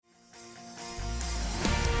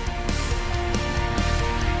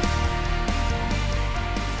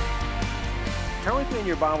Open in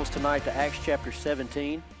your Bibles tonight to Acts chapter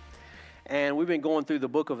 17, and we've been going through the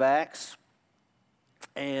book of Acts,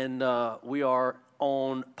 and we are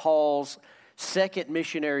on Paul's second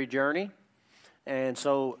missionary journey. And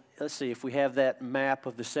so let's see if we have that map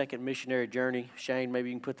of the second missionary journey. Shane, maybe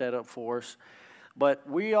you can put that up for us. But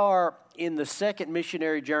we are in the second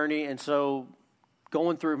missionary journey, and so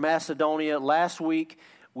going through Macedonia. Last week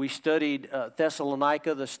we studied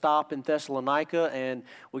Thessalonica, the stop in Thessalonica, and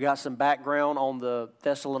we got some background on the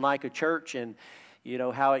Thessalonica church and, you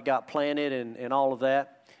know, how it got planted and all of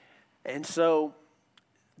that. And so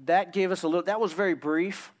that gave us that was very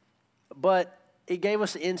brief, but it gave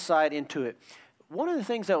us insight into it. One of the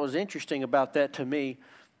things that was interesting about that to me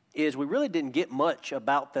is we really didn't get much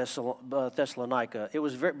about Thessalonica. It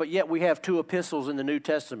was but yet we have two epistles in the New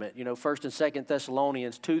Testament, you know, 1st and 2nd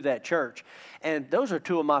Thessalonians to that church. And those are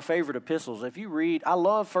two of my favorite epistles. If you read, I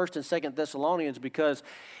love 1st and 2nd Thessalonians because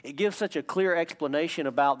it gives such a clear explanation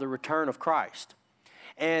about the return of Christ.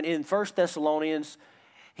 And in 1st Thessalonians,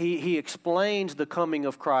 he explains the coming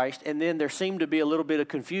of Christ, and then there seemed to be a little bit of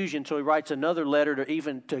confusion, so he writes another letter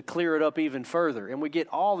to clear it up even further. And we get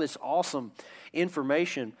all this awesome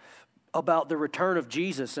information about the return of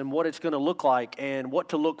Jesus and what it's going to look like and what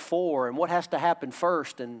to look for and what has to happen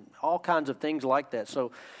first and all kinds of things like that.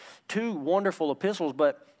 So two wonderful epistles,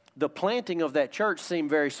 but the planting of that church seemed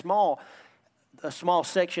very small, a small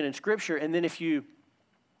section in Scripture. And then if you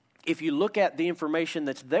look at the information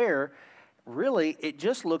that's there, really, it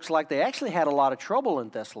just looks like they actually had a lot of trouble in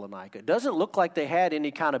Thessalonica. It doesn't look like they had any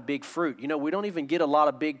kind of big fruit. You know, we don't even get a lot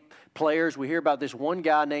of big players. We hear about this one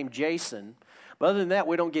guy named Jason. But other than that,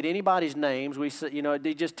 we don't get anybody's names.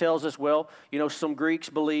 It just tells us, well, you know, some Greeks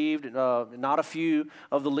believed, not a few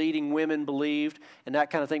of the leading women believed, and that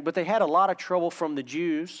kind of thing. But they had a lot of trouble from the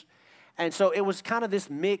Jews. And so it was kind of this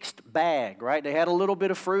mixed bag, right? They had a little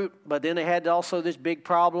bit of fruit, but then they had also this big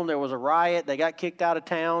problem. There was a riot. They got kicked out of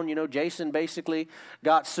town. You know, Jason basically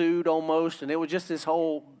got sued almost, and it was just this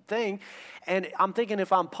whole thing. And I'm thinking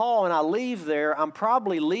if I'm Paul and I leave there, I'm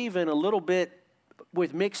probably leaving a little bit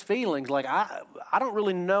with mixed feelings. Like, I don't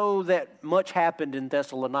really know that much happened in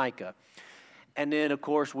Thessalonica. And then, of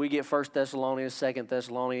course, we get 1 Thessalonians, 2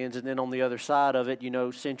 Thessalonians, and then on the other side of it, you know,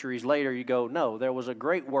 centuries later, you go, no, there was a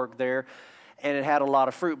great work there, and it had a lot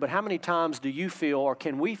of fruit. But how many times do you feel, or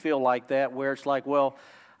can we feel like that, where it's like, well,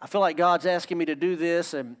 I feel like God's asking me to do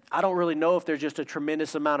this, and I don't really know if there's just a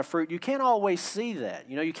tremendous amount of fruit. You can't always see that.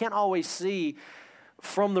 You know, you can't always see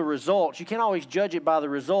from the results. You can't always judge it by the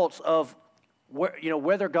results of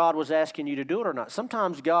whether God was asking you to do it or not.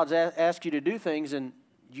 Sometimes God's asked you to do things, and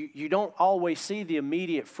you don't always see the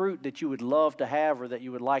immediate fruit that you would love to have or that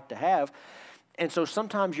you would like to have. And so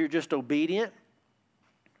sometimes you're just obedient,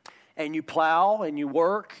 and you plow, and you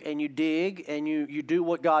work, and you dig, and you do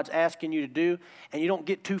what God's asking you to do, and you don't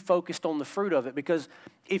get too focused on the fruit of it. Because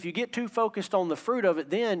if you get too focused on the fruit of it,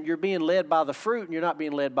 then you're being led by the fruit, and you're not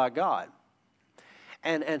being led by God.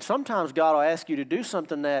 And sometimes God will ask you to do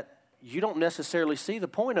something that you don't necessarily see the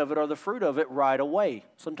point of it or the fruit of it right away.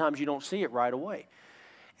 Sometimes you don't see it right away.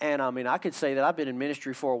 And I mean, I could say that I've been in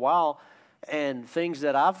ministry for a while, and things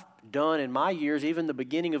that I've done in my years, even the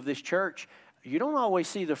beginning of this church, you don't always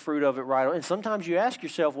see the fruit of it right away. And sometimes you ask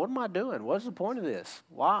yourself, what am I doing? What's the point of this?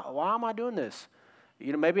 Why am I doing this?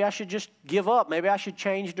 You know, maybe I should just give up. Maybe I should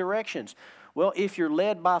change directions. Well, if you're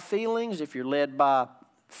led by feelings, if you're led by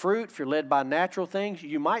fruit, if you're led by natural things,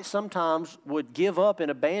 you might sometimes would give up and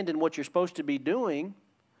abandon what you're supposed to be doing,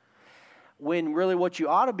 when really what you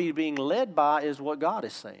ought to be being led by is what God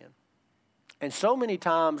is saying. And so many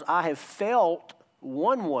times I have felt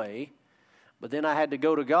one way, but then I had to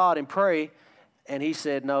go to God and pray, and He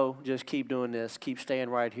said, no, just keep doing this. Keep staying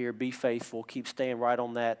right here. Be faithful. Keep staying right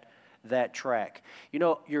on that track. You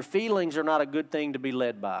know, your feelings are not a good thing to be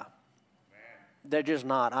led by. They're just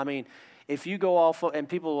not. I mean, if you go off, and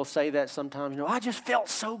people will say that sometimes, I just felt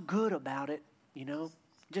so good about it,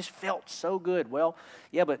 just felt so good. Well,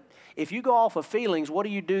 yeah, but if you go off of feelings, what do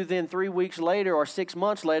you do then 3 weeks later or 6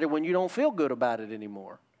 months later when you don't feel good about it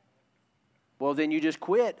anymore? Well, then you just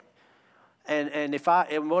quit. And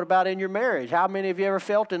what about in your marriage? How many of you ever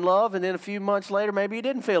felt in love, and then a few months later maybe you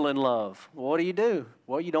didn't feel in love? Well, what do?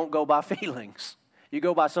 Well, you don't go by feelings. You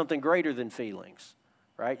go by something greater than feelings,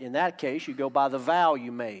 right? In that case, you go by the vow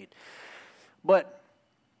you made. But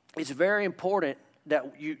it's very important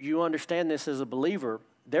that you understand this as a believer.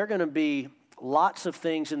 There are going to be lots of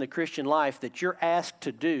things in the Christian life that you're asked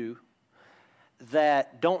to do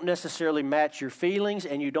that don't necessarily match your feelings,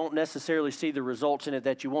 and you don't necessarily see the results in it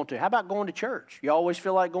that you want to. How about going to church? You always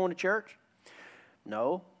feel like going to church?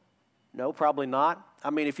 No. No, probably not. I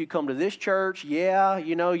mean, if you come to this church, yeah,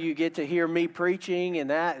 you get to hear me preaching and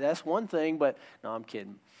that's one thing, but no, I'm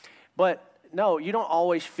kidding. But no, you don't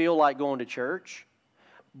always feel like going to church,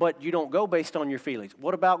 but you don't go based on your feelings.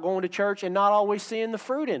 What about going to church and not always seeing the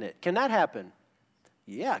fruit in it? Can that happen?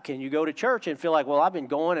 Yeah, can you go to church and feel like, well, I've been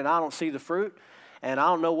going and I don't see the fruit, and I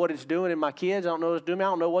don't know what it's doing in my kids, I don't know what it's doing, I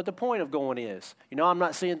don't know what the point of going is. I'm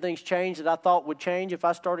not seeing things change that I thought would change if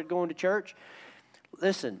I started going to church.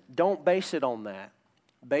 Listen, don't base it on that.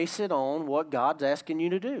 Base it on what God's asking you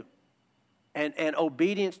to do. And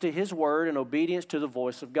obedience to His word and obedience to the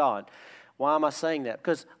voice of God. Why am I saying that?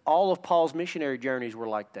 Because all of Paul's missionary journeys were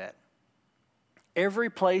like that. Every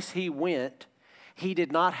place he went, he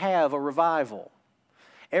did not have a revival.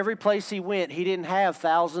 Every place he went, he didn't have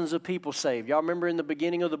thousands of people saved. Y'all remember in the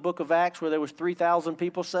beginning of the book of Acts where there was 3,000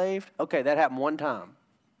 people saved? Okay, that happened one time.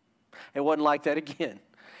 It wasn't like that again.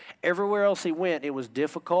 Everywhere else he went, it was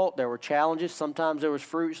difficult. There were challenges. Sometimes there was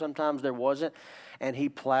fruit, sometimes there wasn't. And he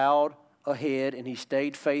plowed ahead, and he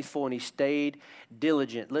stayed faithful, and he stayed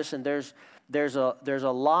diligent. Listen, there's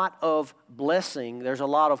a lot of blessing, there's a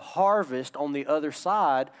lot of harvest on the other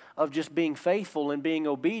side of just being faithful and being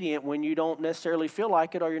obedient when you don't necessarily feel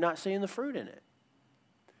like it or you're not seeing the fruit in it.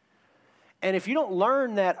 And if you don't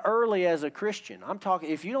learn that early as a Christian,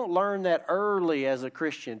 if you don't learn that early as a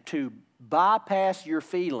Christian to bypass your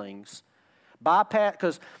feelings,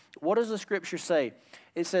 because what does the Scripture say?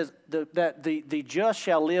 It says that the just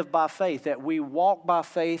shall live by faith, that we walk by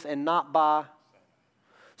faith and not by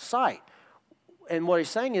sight. And what he's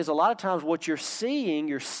saying is a lot of times what you're seeing,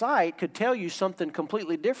 your sight, could tell you something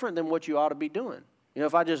completely different than what you ought to be doing.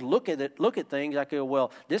 If I just look at things, I go,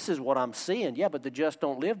 well, this is what I'm seeing. Yeah, but the just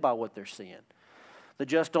don't live by what they're seeing. The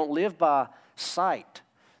just don't live by sight.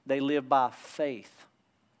 They live by faith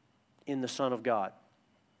in the Son of God.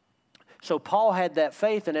 So Paul had that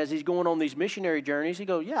faith, and as he's going on these missionary journeys, he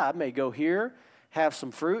goes, yeah, I may go here, have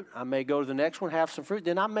some fruit. I may go to the next one, have some fruit.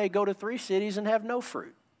 Then I may go to 3 cities and have no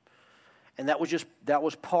fruit. And that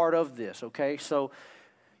was part of this, okay? So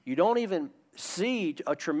you don't even see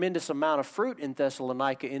a tremendous amount of fruit in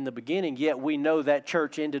Thessalonica in the beginning, yet we know that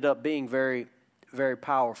church ended up being very, very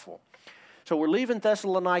powerful. So we're leaving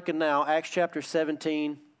Thessalonica now, Acts chapter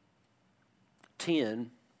 17,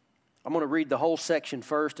 10. I'm going to read the whole section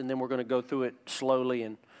first, and then we're going to go through it slowly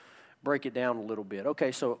and break it down a little bit.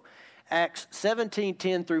 Okay, so Acts 17,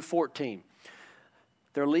 10 through 14.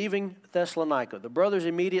 They're leaving Thessalonica. The brothers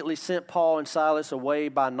immediately sent Paul and Silas away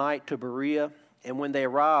by night to Berea, and when they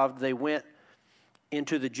arrived, they went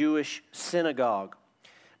into the Jewish synagogue.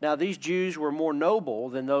 Now, these Jews were more noble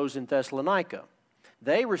than those in Thessalonica.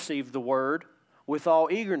 They received the word with all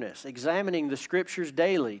eagerness, examining the Scriptures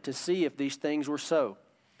daily to see if these things were so.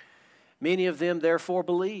 Many of them therefore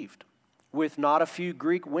believed, with not a few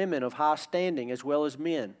Greek women of high standing as well as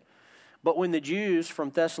men. But when the Jews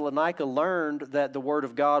from Thessalonica learned that the word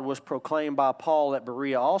of God was proclaimed by Paul at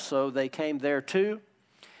Berea also, they came there too,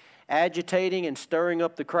 agitating and stirring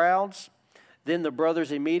up the crowds. Then the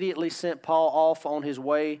brothers immediately sent Paul off on his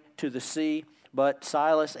way to the sea, but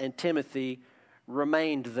Silas and Timothy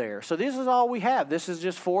remained there. So this is all we have. This is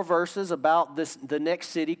just 4 verses about the next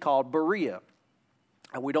city called Berea.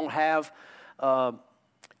 And we don't have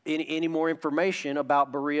any more information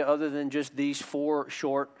about Berea other than just these 4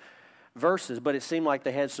 short verses, but it seemed like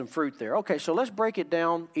they had some fruit there. Okay, so let's break it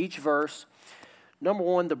down, each verse. Number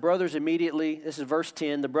 1, the brothers immediately, this is verse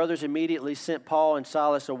 10, the brothers immediately sent Paul and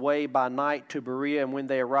Silas away by night to Berea, and when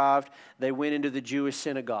they arrived, they went into the Jewish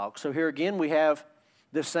synagogue. So here again, we have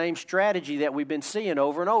the same strategy that we've been seeing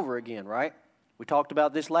over and over again, right? We talked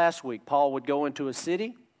about this last week. Paul would go into a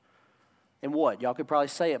city, and what? Y'all could probably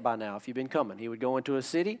say it by now if you've been coming. He would go into a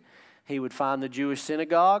city, he would find the Jewish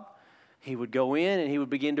synagogue, he would go in and he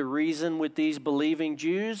would begin to reason with these believing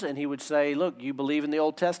Jews, and he would say, look, you believe in the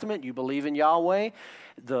Old Testament, you believe in Yahweh.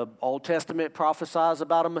 The Old Testament prophesies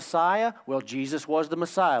about a Messiah. Well, Jesus was the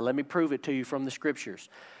Messiah. Let me prove it to you from the Scriptures.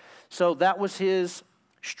 So that was his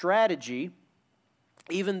strategy,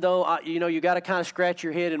 even though, you got to kind of scratch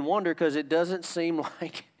your head and wonder because it doesn't seem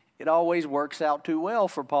like it always works out too well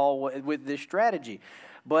for Paul with this strategy.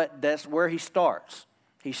 But that's where he starts.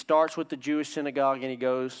 He starts with the Jewish synagogue and he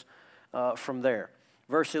goes from there.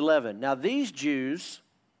 Verse 11, now these Jews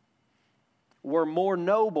were more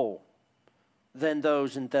noble than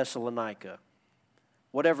those in Thessalonica.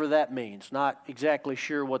 Whatever that means. Not exactly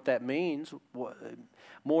sure what that means.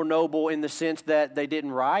 More noble in the sense that they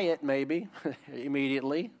didn't riot maybe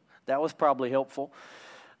immediately. That was probably helpful.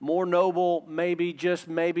 More noble maybe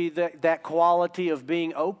that quality of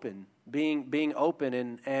being open. being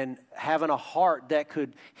open and having a heart that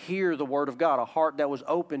could hear the Word of God, a heart that was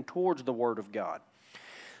open towards the Word of God.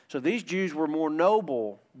 So these Jews were more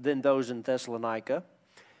noble than those in Thessalonica.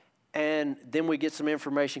 And then we get some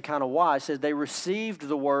information kind of why. It says they received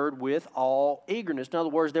the Word with all eagerness. In other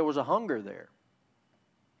words, there was a hunger there.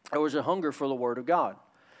 There was a hunger for the Word of God.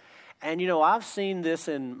 And, you know, I've seen this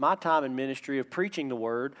in my time in ministry of preaching the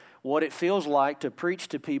Word, what it feels like to preach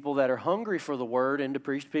to people that are hungry for the Word and to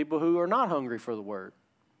preach to people who are not hungry for the Word.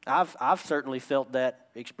 I've certainly felt that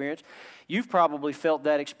experience. You've probably felt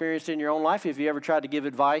that experience in your own life if you ever tried to give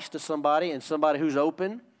advice to somebody, and somebody who's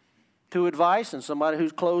open to advice and somebody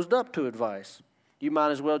who's closed up to advice. You might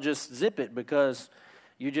as well just zip it because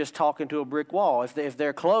you're just talking to a brick wall. If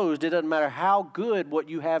they're closed, it doesn't matter how good what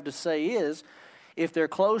you have to say is. If they're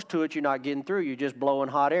closed to it, you're not getting through. You're just blowing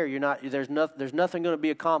hot air. There's nothing going to be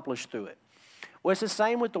accomplished through it. Well, it's the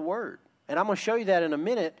same with the Word. And I'm going to show you that in a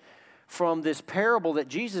minute from this parable that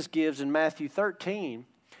Jesus gives in Matthew 13.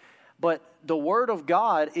 But the Word of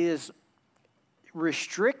God is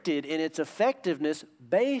restricted in its effectiveness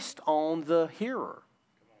based on the hearer,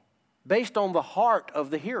 based on the heart of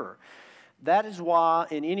the hearer. That is why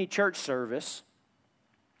in any church service,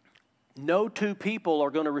 no two people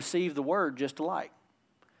are going to receive the Word just alike.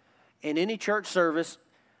 In any church service,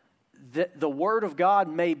 the Word of God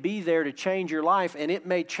may be there to change your life, and it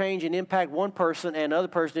may change and impact one person, and another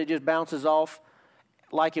person it just bounces off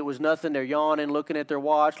like it was nothing. They're yawning, looking at their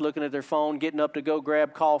watch, looking at their phone, getting up to go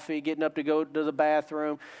grab coffee, getting up to go to the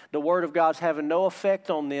bathroom. The Word of God's having no effect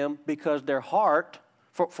on them because their heart,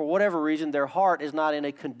 for whatever reason, their heart is not in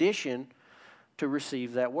a condition to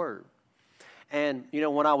receive that Word. And, you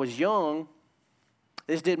know, when I was young,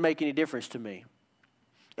 this didn't make any difference to me.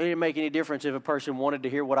 It didn't make any difference if a person wanted to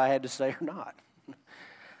hear what I had to say or not.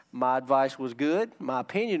 My advice was good. My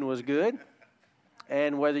opinion was good.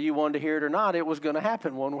 And whether you wanted to hear it or not, it was going to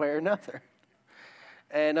happen one way or another.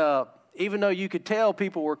 And even though you could tell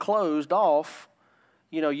people were closed off,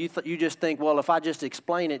 you know, you just think, well, if I just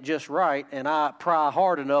explain it just right and I pry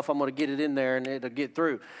hard enough, I'm going to get it in there and it'll get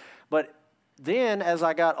through. But then as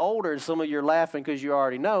I got older, and some of you are laughing because you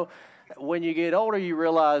already know, when you get older, you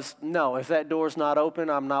realize, no, if that door's not open,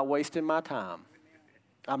 I'm not wasting my time.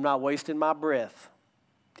 I'm not wasting my breath.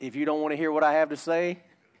 If you don't want to hear what I have to say,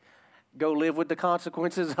 go live with the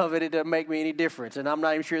consequences of it. It doesn't make me any difference. And I'm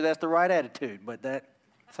not even sure that's the right attitude, but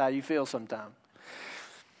that's how you feel sometimes.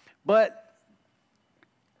 But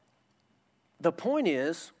the point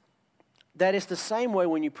is that it's the same way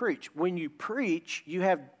when you preach. When you preach, you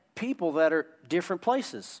have people that are different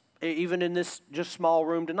places. Even in this just small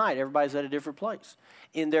room tonight, everybody's at a different place.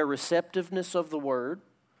 In their receptiveness of the Word,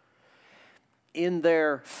 in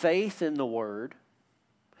their faith in the Word,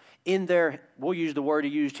 in their, we'll use the word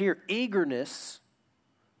he used here, eagerness.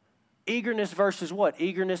 Eagerness versus what?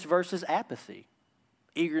 Eagerness versus apathy.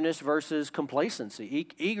 Eagerness versus complacency.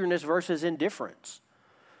 Eagerness versus indifference.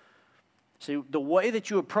 See, the way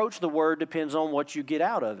that you approach the Word depends on what you get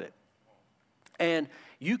out of it. And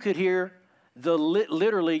you could hear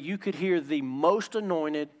literally, you could hear the most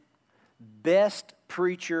anointed, best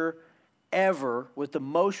preacher ever with the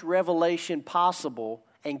most revelation possible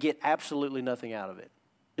and get absolutely nothing out of it,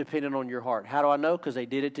 depending on your heart. How do I know? Because they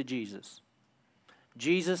did it to Jesus.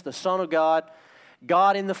 Jesus, the Son of God,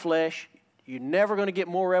 God in the flesh. You're never going to get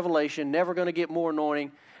more revelation, never going to get more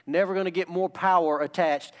anointing, never going to get more power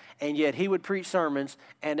attached, and yet he would preach sermons,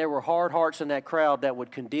 and there were hard hearts in that crowd that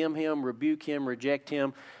would condemn him, rebuke him, reject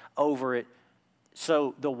him over it.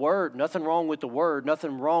 So the Word, nothing wrong with the Word,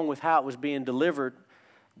 nothing wrong with how it was being delivered.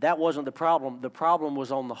 That wasn't the problem. The problem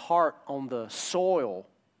was on the heart, on the soil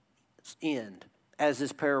end, as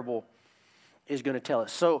this parable is going to tell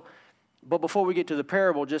us. So, but before we get to the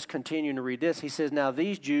parable, just continuing to read this, he says, now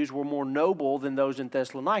these Jews were more noble than those in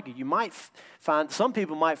Thessalonica. You might find, some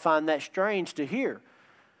people might find that strange to hear.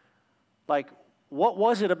 Like, what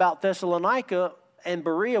was it about Thessalonica and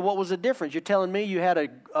Berea? What was the difference? You're telling me you had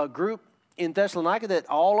a group in Thessalonica that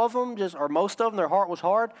all of them, or most of them, their heart was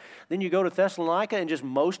hard. Then you go to Thessalonica and just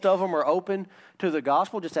most of them are open to the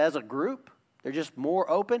gospel just as a group. They're just more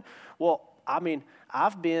open. Well, I mean,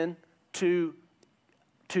 I've been to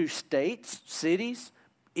states, cities,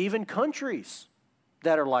 even countries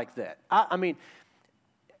that are like that. I mean,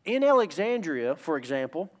 in Alexandria, for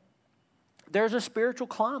example, there's a spiritual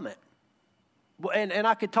climate. And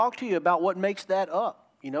I could talk to you about what makes that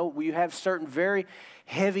up. You know, we have certain very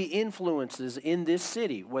heavy influences in this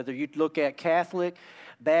city, whether you look at Catholic,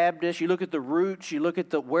 Baptist, you look at the roots, you look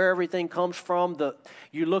at where everything comes from,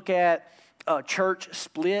 you look at church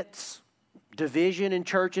splits, division in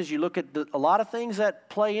churches, you look at a lot of things that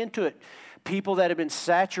play into it. people that have been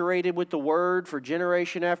saturated with the word for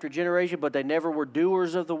generation after generation, but they never were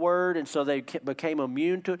doers of the word, and so they became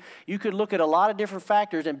immune to it. You could look at a lot of different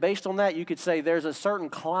factors, and based on that, you could say there's a certain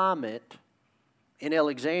climate in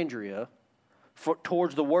Alexandria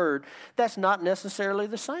towards the word that's not necessarily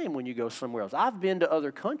the same when you go somewhere else. I've been to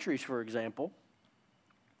other countries, for example,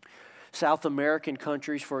 South American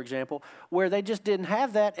countries, for example, where they just didn't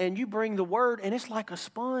have that, and you bring the word, and it's like a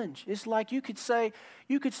sponge. It's like you could say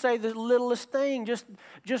the littlest thing, just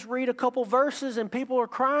read a couple verses, and people are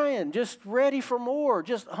crying, just ready for more,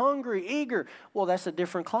 just hungry, eager. Well, that's a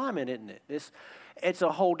different climate, isn't it? It's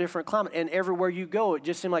a whole different climate, and everywhere you go, it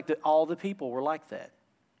just seemed like all the people were like that.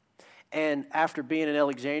 And after being in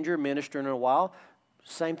Alexandria, ministering in a while,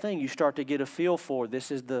 same thing. You start to get a feel for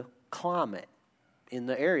this is the climate in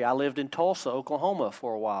the area. I lived in Tulsa, Oklahoma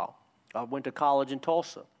for a while. I went to college in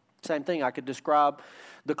Tulsa. Same thing. I could describe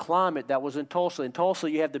the climate that was in Tulsa. In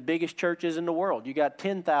Tulsa, you have the biggest churches in the world. You got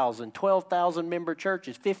 10,000, 12,000 member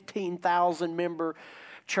churches, 15,000 member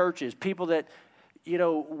churches. People that,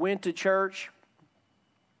 went to church,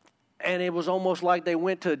 and it was almost like they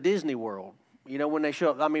went to Disney World. When they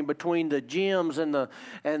show up, between the gyms and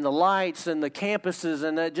the lights and the campuses,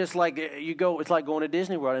 and that just like you go, it's like going to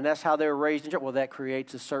Disney World, and that's how they were raised in church. Well, that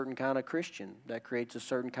creates a certain kind of Christian. That creates a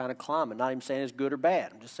certain kind of climate. Not even saying it's good or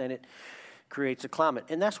bad. I'm just saying it creates a climate,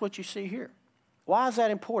 and that's what you see here. Why is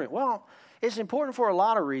that important? Well, it's important for a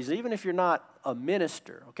lot of reasons. Even if you're not a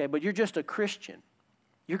minister, okay, but you're just a Christian,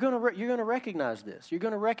 you're gonna recognize this. You're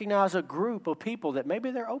gonna recognize a group of people that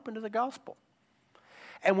maybe they're open to the gospel.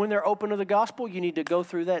 And when they're open to the gospel, you need to go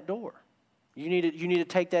through that door. You need to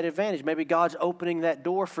take that advantage. Maybe God's opening that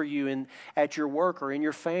door for you at your work or in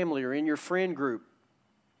your family or in your friend group.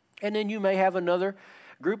 And then you may have another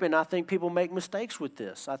group, and I think people make mistakes with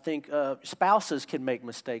this. I think spouses can make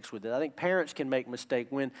mistakes with it. I think parents can make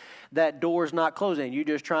mistakes when that door's not closing and you're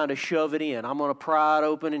just trying to shove it in. I'm going to pry it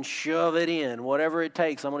open and shove it in. Whatever it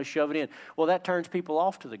takes, I'm going to shove it in. Well, that turns people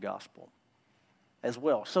off to the gospel as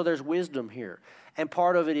well. So there's wisdom here. And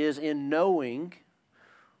part of it is in knowing,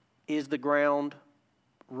 is the ground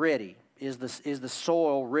ready? Is the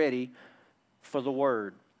soil ready for the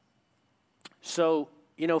word? So,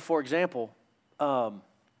 for example,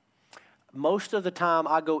 most of the time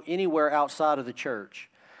I go anywhere outside of the church,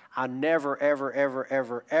 I never, ever, ever,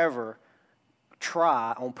 ever, ever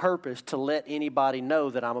try on purpose to let anybody know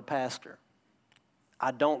that I'm a pastor.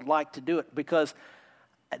 I don't like to do it because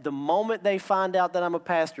the moment they find out that I'm a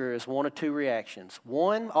pastor, is one of two reactions.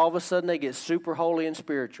 One, all of a sudden they get super holy and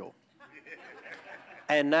spiritual.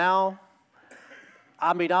 And now,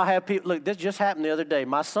 I'll have people, look, this just happened the other day.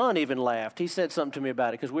 My son even laughed. He said something to me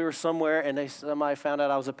about it because we were somewhere and somebody found out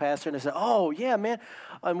I was a pastor and they said, oh, yeah, man.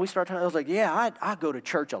 And we started talking. I was like, yeah, I go to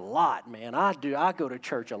church a lot, man. I do. I go to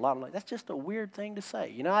church a lot. I'm like, that's just a weird thing to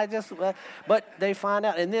say. But they find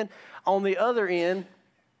out. And then on the other end,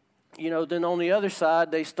 then on the other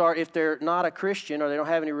side, they start, if they're not a Christian or they don't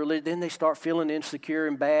have any religion, then they start feeling insecure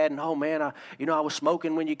and bad. And, oh, man, I was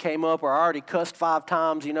smoking when you came up, or I already cussed 5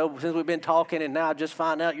 times, since we've been talking, and now I just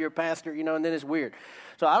find out you're a pastor, and then it's weird.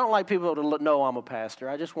 So I don't like people to know I'm a pastor.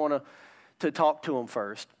 I just want to talk to them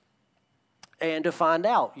first and to find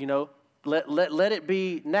out, let it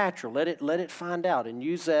be natural. Let it find out and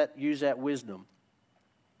use that wisdom.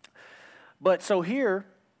 But so here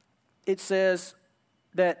it says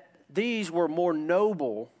that these were more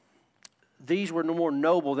noble than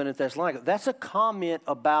in Thessalonica. That's a comment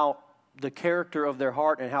about the character of their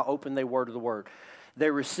heart and how open they were to the word. They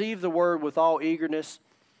received the word with all eagerness,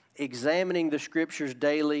 examining the scriptures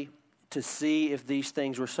daily to see if these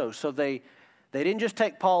things were so. So they didn't just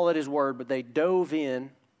take Paul at his word, but they dove in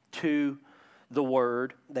to the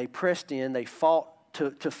word. They pressed in. They fought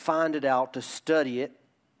to find it out, to study it.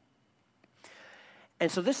 And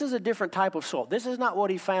so this is a different type of soil. This is not what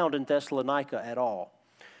he found in Thessalonica at all.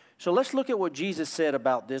 So let's look at what Jesus said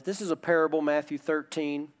about this. This is a parable, Matthew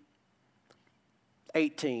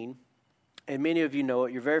 13:18. And many of you know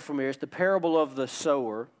it. You're very familiar. It's the parable of the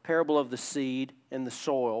sower, parable of the seed and the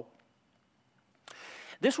soil.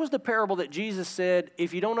 This was the parable that Jesus said,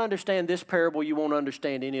 if you don't understand this parable, you won't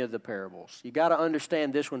understand any of the parables. You got to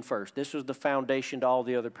understand this one first. This was the foundation to all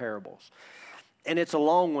the other parables. And it's a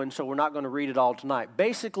long one, so we're not going to read it all tonight.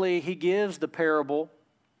 Basically, he gives the parable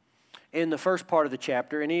in the first part of the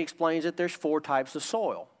chapter, and he explains that there's 4 types of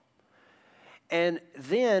soil. And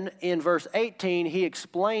then in verse 18, he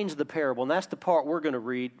explains the parable, and that's the part we're going to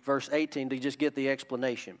read, verse 18, to just get the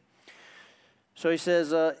explanation. So he says,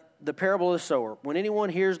 the parable of the sower. When anyone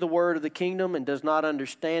hears the word of the kingdom and does not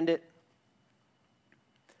understand it,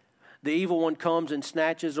 the evil one comes and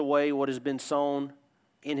snatches away what has been sown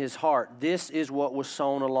in his heart. This is what was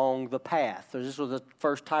sown along the path. So this was the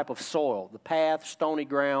first type of soil, the path, stony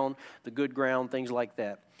ground, the good ground, things like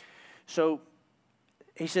that. So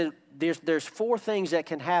he said there's 4 things that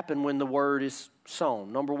can happen when the word is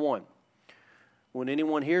sown. Number 1, when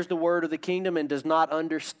anyone hears the word of the kingdom and does not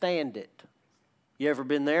understand it. You ever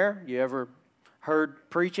been there? You ever heard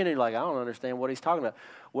preaching and you're like, I don't understand what he's talking about?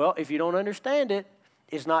 Well, if you don't understand it,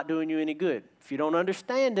 it's not doing you any good. If you don't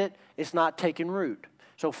understand it, it's not taking root.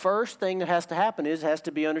 So first thing that has to happen is it has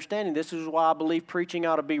to be understanding. This is why I believe preaching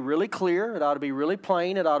ought to be really clear. It ought to be really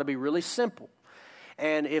plain. It ought to be really simple.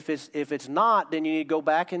 And if it's not, then you need to go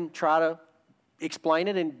back and try to explain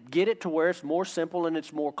it and get it to where it's more simple and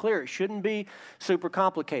it's more clear. It shouldn't be super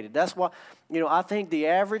complicated. That's why, I think the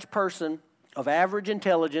average person of average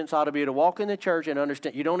intelligence ought to be able to walk in the church and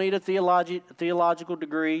understand. You don't need a theological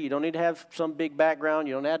degree. You don't need to have some big background.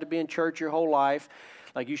 You don't have to be in church your whole life.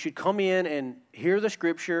 Like, you should come in and hear the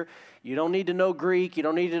scripture. You don't need to know Greek. You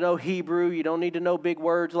don't need to know Hebrew. You don't need to know big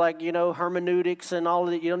words like, hermeneutics and all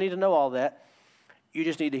of that. You don't need to know all that. You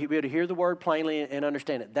just need to be able to hear the word plainly and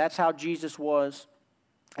understand it. That's how Jesus was.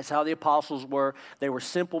 That's how the apostles were. They were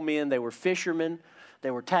simple men. They were fishermen. They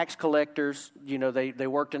were tax collectors. They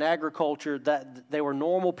worked in agriculture. They were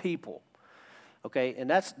normal people. Okay, and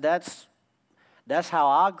that's how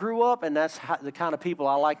I grew up, and that's the kind of people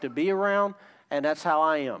I like to be around, and that's how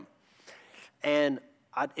I am. And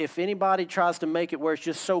if anybody tries to make it where it's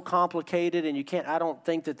just so complicated and you can't, I don't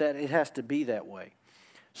think that it has to be that way.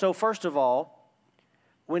 So first of all,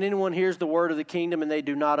 when anyone hears the word of the kingdom and they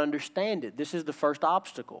do not understand it, this is the first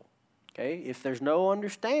obstacle. Okay, if there's no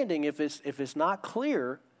understanding, if it's not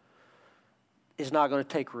clear, it's not going to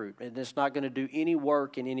take root, and it's not going to do any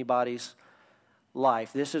work in anybody's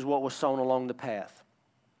life. This is what was sown along the path.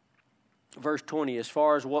 Verse 20, as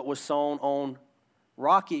far as what was sown on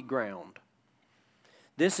rocky ground,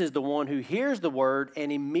 this is the one who hears the word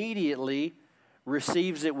and immediately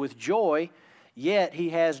receives it with joy, yet he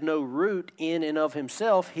has no root in and of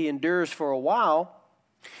himself. He endures for a while.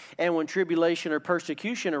 And when tribulation or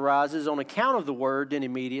persecution arises on account of the word, then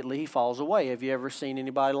immediately he falls away. Have you ever seen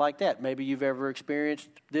anybody like that? Maybe you've ever experienced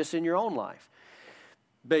this in your own life.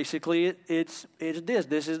 Basically, it's this.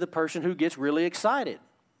 This is the person who gets really excited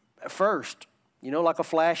at first, like a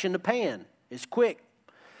flash in the pan. It's quick.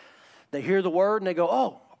 They hear the word and they go,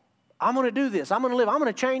 oh, I'm going to do this. I'm going to live. I'm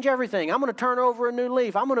going to change everything. I'm going to turn over a new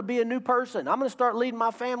leaf. I'm going to be a new person. I'm going to start leading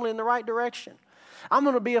my family in the right direction. I'm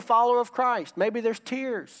going to be a follower of Christ. Maybe there's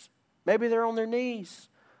tears. Maybe they're on their knees.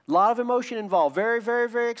 A lot of emotion involved. Very, very,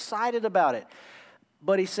 very excited about it.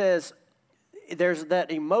 But he says there's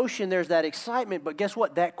that emotion, there's that excitement, but guess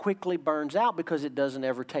what? That quickly burns out because it doesn't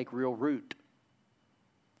ever take real root.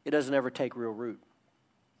 It doesn't ever take real root.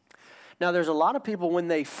 Now, there's a lot of people when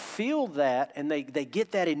they feel that and they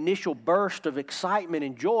get that initial burst of excitement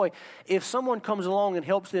and joy, if someone comes along and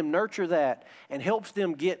helps them nurture that and helps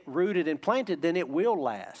them get rooted and planted, then it will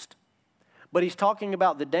last. But he's talking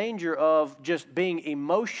about the danger of just being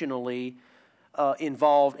emotionally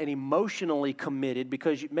involved and emotionally committed,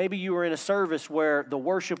 because maybe you were in a service where the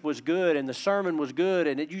worship was good and the sermon was good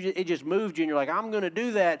and it just moved you and you're like, I'm going to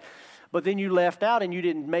do that. But then you left out and you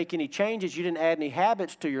didn't make any changes. You didn't add any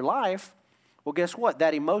habits to your life. Well, guess what?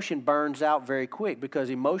 That emotion burns out very quick, because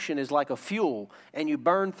emotion is like a fuel and you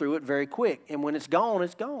burn through it very quick. And when it's gone,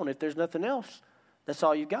 it's gone. If there's nothing else, that's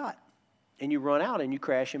all you got. And you run out and you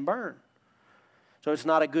crash and burn. So it's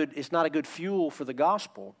not a good fuel for the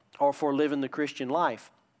gospel or for living the Christian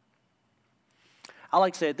life. I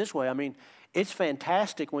like to say it this way. I mean, it's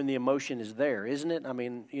fantastic when the emotion is there, isn't it? I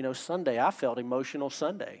mean, Sunday, I felt emotional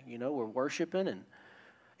Sunday. We're worshiping, and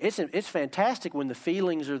it's fantastic when the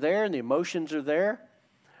feelings are there and the emotions are there.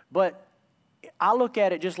 But I look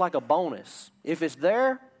at it just like a bonus. If it's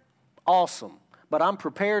there, awesome. But I'm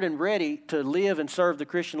prepared and ready to live and serve the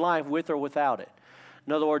Christian life with or without it.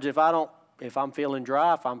 In other words, if I'm feeling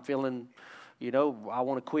dry, if I'm feeling, I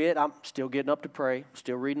want to quit, I'm still getting up to pray,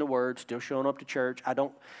 still reading the Word, still showing up to church. I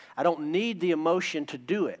don't need the emotion to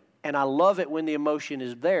do it. And I love it when the emotion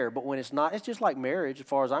is there. But when it's not, it's just like marriage as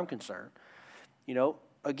far as I'm concerned.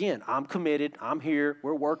 Again, I'm committed. I'm here.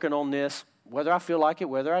 We're working on this, whether I feel like it,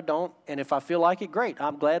 whether I don't. And if I feel like it, great.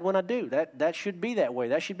 I'm glad when I do. That should be that way.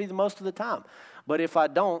 That should be the most of the time. But if I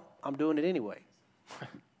don't, I'm doing it anyway.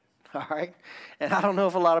 All right? And I don't know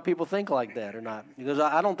if a lot of people think like that or not. Because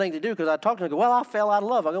I don't think they do, because I talk to them and go, well, I fell out of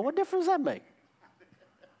love. I go, what difference does that make?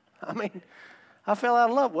 I mean, I fell out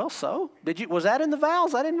of love. Well, so? Was that in the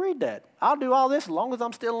vows? I didn't read that. I'll do all this as long as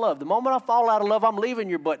I'm still in love. The moment I fall out of love, I'm leaving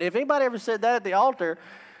your butt. If anybody ever said that at the altar,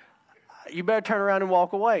 you better turn around and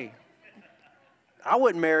walk away. I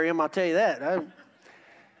wouldn't marry him, I'll tell you that.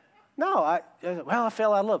 No, I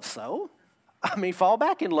fell out of love. So, I mean, fall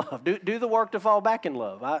back in love. Do the work to fall back in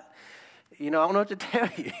love. I don't know what to tell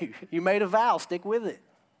you. You made a vow, stick with it.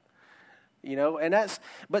 And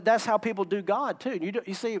that's how people do God too.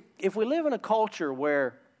 You see, if we live in a culture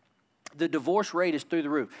where the divorce rate is through the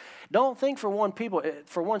roof, don't think for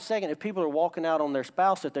one second if people are walking out on their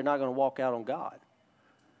spouse that they're not going to walk out on God.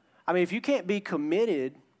 I mean, if you can't be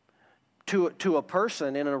committed to a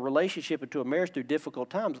person in a relationship and to a marriage through difficult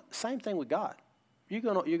times, same thing with God. You're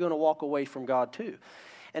gonna walk away from God too.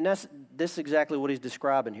 And this is exactly what he's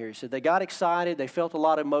describing here. He said they got excited, they felt a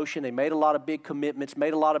lot of emotion, they made a lot of big commitments,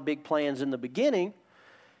 made a lot of big plans in the beginning,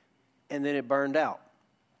 and then it burned out.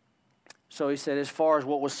 So he said, as far as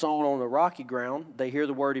what was sown on the rocky ground, they hear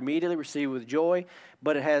the word immediately, receive it with joy,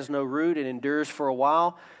 but it has no root and endures for a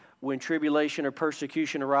while. When tribulation or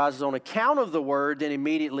persecution arises on account of the word, then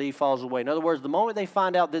immediately falls away. In other words, the moment they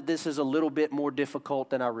find out that this is a little bit more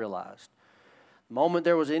difficult than I realized, the moment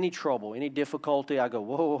there was any trouble, any difficulty, I go,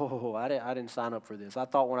 whoa, I didn't sign up for this. I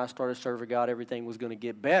thought when I started serving God, everything was going to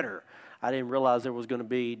get better. I didn't realize there was going to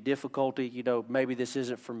be difficulty. Maybe this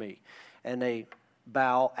isn't for me. And they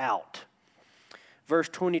bow out. Verse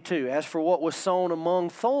 22, as for what was sown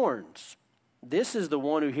among thorns, this is the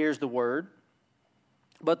one who hears the word,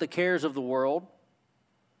 but the cares of the world,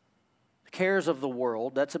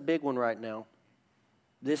 that's a big one right now.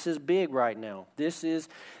 This is big right now. This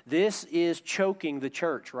is choking the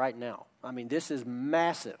church right now. I mean, this is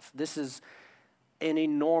massive. This is an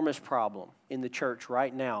enormous problem in the church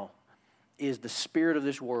right now, is the spirit of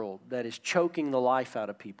this world that is choking the life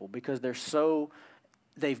out of people because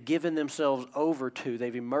they've given themselves over to,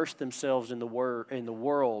 they've immersed themselves in the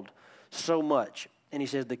world so much. And he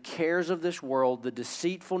says the cares of this world, the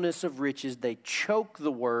deceitfulness of riches, they choke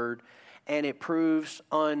the word and it proves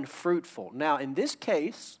unfruitful. Now, in this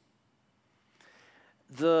case,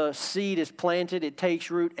 the seed is planted, it takes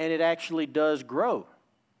root, and it actually does grow.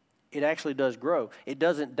 It actually does grow. It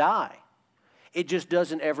doesn't die. It just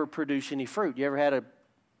doesn't ever produce any fruit. You ever had a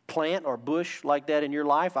plant or bush like that in your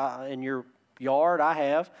life, in your yard? I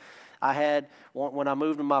have. I had, when I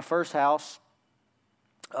moved to my first house,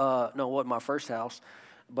 it wasn't my first house,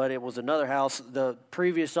 but it was another house. The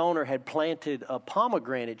previous owner had planted a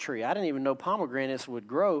pomegranate tree. I didn't even know pomegranates would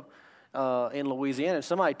grow in Louisiana. And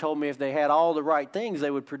somebody told me if they had all the right things, they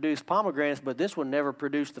would produce pomegranates, but this one never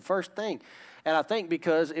produced the first thing. And I think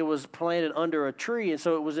because it was planted under a tree, and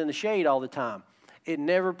so it was in the shade all the time. It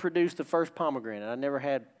never produced the first pomegranate. I never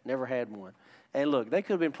had one. And look, they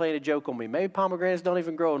could have been playing a joke on me. Maybe pomegranates don't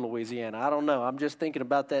even grow in Louisiana. I don't know. I'm just thinking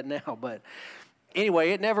about that now. But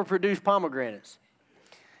anyway, it never produced pomegranates.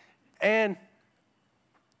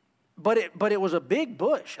 But it was a big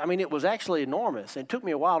bush. I mean, it was actually enormous. It took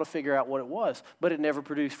me a while to figure out what it was, but it never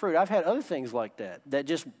produced fruit. I've had other things like that they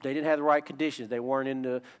didn't have the right conditions. They weren't in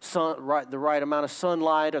the right amount of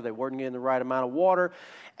sunlight, or they weren't getting the right amount of water.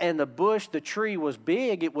 And the tree was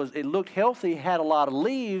big. It looked healthy, had a lot of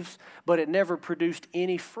leaves, but it never produced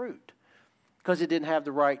any fruit because it didn't have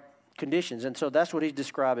the right conditions. And so that's what he's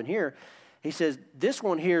describing here. He says, this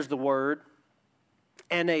one hears the word,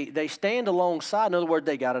 and they stand alongside. In other words,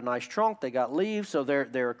 they got a nice trunk, they got leaves, so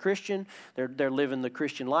they're a Christian, they're living the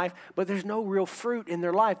Christian life, but there's no real fruit in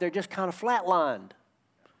their life. They're just kind of flatlined.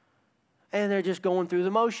 And they're just going through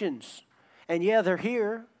the motions. And yeah, they're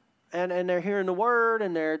here, and they're hearing the word,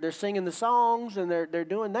 and they're singing the songs, and they're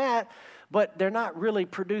doing that, but they're not really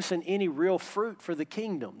producing any real fruit for the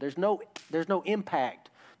kingdom. There's no impact.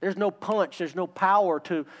 There's no punch. There's no power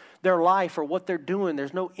to their life or what they're doing.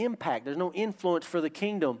 There's no impact. There's no influence for the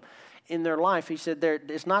kingdom in their life. He said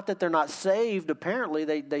it's not that they're not saved. Apparently,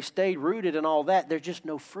 they stayed rooted and all that. There's just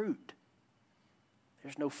no fruit.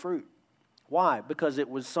 There's no fruit. Why? Because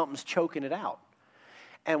something's choking it out.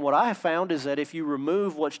 And what I have found is that if you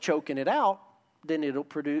remove what's choking it out, then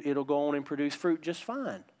it'll go on and produce fruit just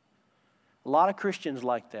fine. A lot of Christians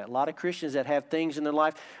like that. A lot of Christians that have things in their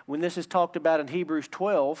life. When this is talked about in Hebrews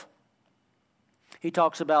 12, he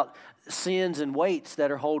talks about sins and weights that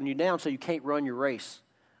are holding you down so you can't run your race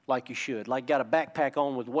like you should. Like got a backpack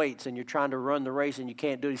on with weights and you're trying to run the race and you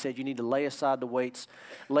can't do it. He said you need to lay aside the weights,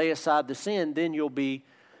 lay aside the sin, then you'll be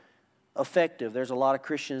effective. There's a lot of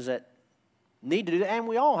Christians that need to do that, and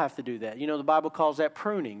we all have to do that. The Bible calls that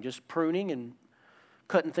pruning, just pruning and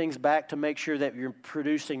cutting things back to make sure that you're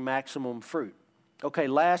producing maximum fruit. Okay,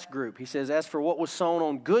 last group. He says, as for what was sown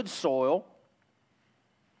on good soil,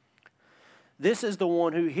 this is the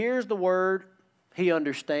one who hears the word, he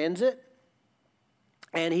understands it,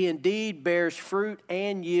 and he indeed bears fruit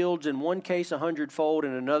and yields, in one case 100-fold,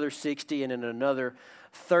 in another 60, and in another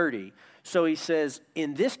 30. So he says,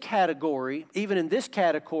 in this category, even in this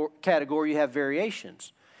category, you have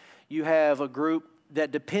variations. You have a group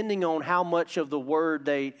that, depending on how much of the word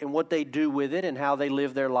and what they do with it and how they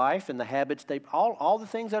live their life and the habits, all the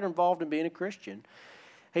things that are involved in being a Christian,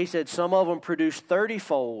 he said some of them produce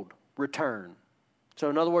 30-fold return. So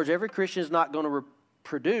in other words, every Christian is not going to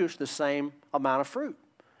produce the same amount of fruit.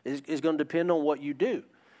 It's going to depend on what you do.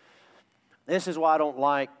 This is why I don't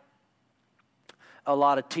like a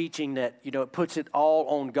lot of teaching that, it puts it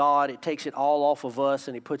all on God. It takes it all off of us,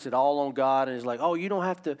 and he puts it all on God. And it's like, oh, you don't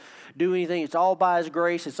have to do anything. It's all by his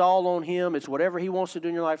grace. It's all on him. It's whatever he wants to do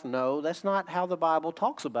in your life. No, that's not how the Bible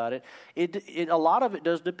talks about it. A lot of it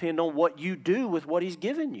does depend on what you do with what he's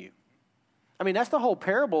given you. I mean, that's the whole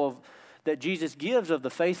parable that Jesus gives of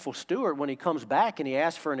the faithful steward when he comes back and he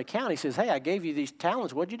asks for an account. He says, hey, I gave you these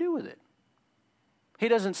talents. What'd you do with it? He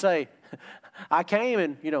doesn't say, I came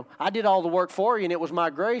and, I did all the work for you and it was my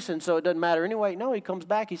grace and so it doesn't matter anyway. No, he comes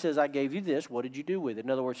back. He says, I gave you this. What did you do with it?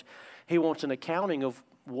 In other words, he wants an accounting of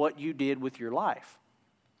what you did with your life.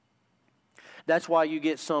 That's why you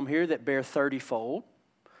get some here that bear 30-fold,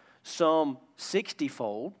 some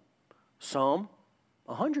 60-fold, some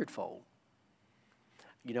 100-fold.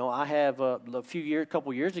 I have a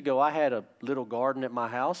couple years ago, I had a little garden at my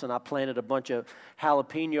house and I planted a bunch of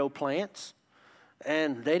jalapeno plants.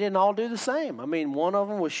 And they didn't all do the same. I mean, one of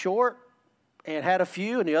them was short and had a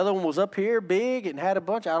few, and the other one was up here big and had a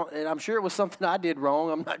bunch. And I'm sure it was something I did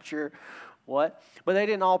wrong. I'm not sure what. But they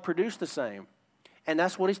didn't all produce the same. And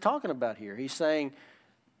that's what he's talking about here. He's saying,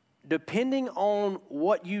 depending on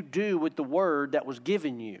what you do with the word that was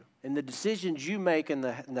given you and the decisions you make and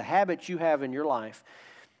the habits you have in your life,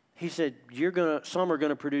 he said, some are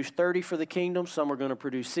going to produce 30 for the kingdom, some are going to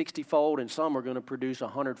produce 60-fold, and some are going to produce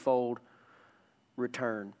 100-fold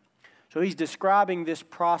return. So he's describing this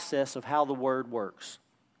process of how the word works.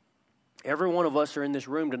 Every one of us are in this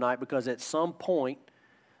room tonight because at some point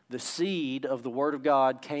the seed of the word of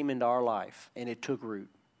God came into our life and it took root.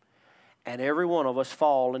 And every one of us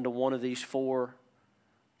fall into one of these 4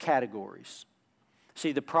 categories.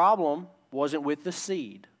 See, the problem wasn't with the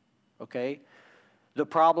seed, okay? The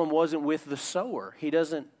problem wasn't with the sower. He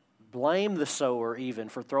doesn't blame the sower even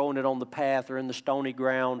for throwing it on the path or in the stony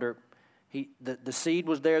ground or the seed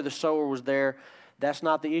was there, the sower was there. That's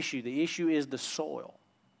not the issue. The issue is the soil.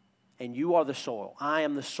 And you are the soil. I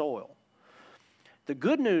am the soil. The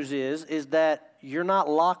good news is that you're not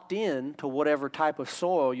locked in to whatever type of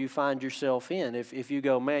soil you find yourself in. If you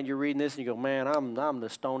go, man, you're reading this and you go, man, I'm the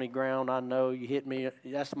stony ground. I know you hit me.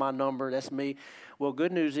 That's my number. That's me. Well,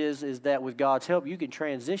 good news is that with God's help, you can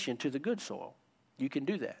transition to the good soil. You can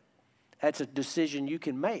do that. That's a decision you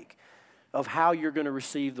can make of how you're going to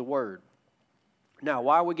receive the word. Now,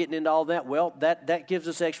 why are we getting into all that? Well, that gives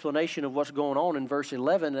us explanation of what's going on in verse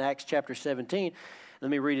 11 in Acts chapter 17.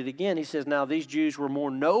 Let me read it again. He says, now these Jews were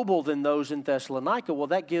more noble than those in Thessalonica. Well,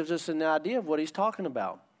 that gives us an idea of what he's talking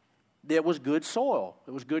about. It was good soil.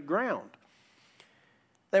 It was good ground.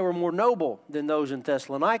 They were more noble than those in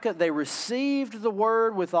Thessalonica. They received the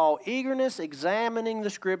word with all eagerness, examining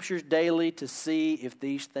the scriptures daily to see if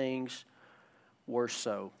these things were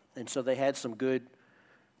so. And so they had some good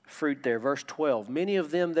fruit there. Verse 12, many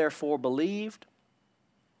of them therefore believed,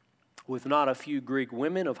 with not a few Greek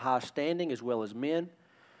women of high standing as well as men.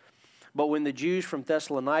 But when the Jews from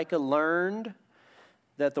Thessalonica learned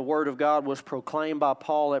that the word of God was proclaimed by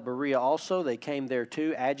Paul at Berea also, they came there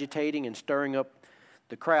too, agitating and stirring up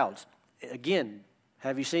the crowds. Again,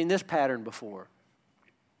 have you seen this pattern before?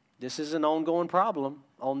 This is an ongoing problem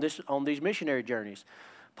on these missionary journeys.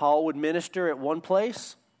 Paul would minister at one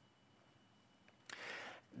place.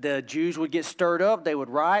 The Jews would get stirred up, they would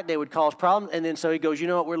riot, they would cause problems, and then so he goes, you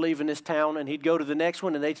know what, we're leaving this town, and he'd go to the next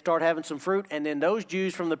one, and they'd start having some fruit, and then those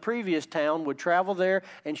Jews from the previous town would travel there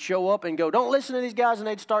and show up and go, don't listen to these guys, and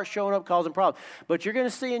they'd start showing up causing problems. But you're going to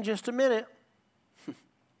see in just a minute,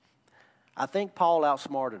 I think Paul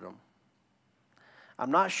outsmarted them.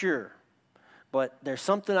 I'm not sure, but there's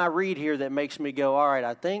something I read here that makes me go, all right,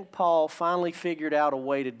 I think Paul finally figured out a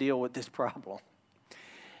way to deal with this problem.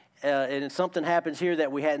 And something happens here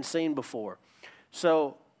that we hadn't seen before.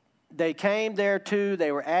 So they came there too.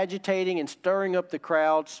 They were agitating and stirring up the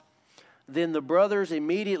crowds. Then the brothers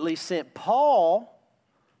immediately sent Paul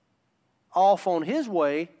off on his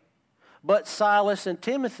way, but Silas and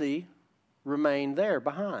Timothy remained there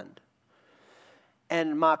behind.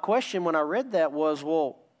 And my question when I read that was,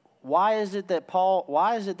 well, why is it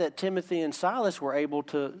that Timothy and Silas were able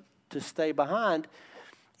to stay behind?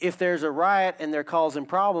 If there's a riot and they're causing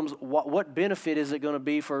problems, what benefit is it going to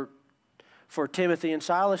be for Timothy and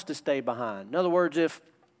Silas to stay behind? In other words, if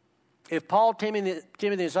if Paul, Timothy,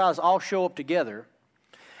 and Silas all show up together,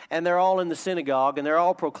 and they're all in the synagogue, and they're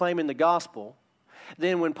all proclaiming the gospel,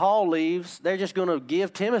 then when Paul leaves, they're just going to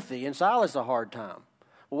give Timothy and Silas a hard time.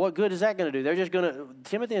 Well, what good is that going to do?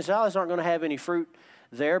 Timothy and Silas aren't going to have any fruit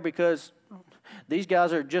there because these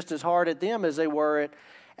guys are just as hard at them as they were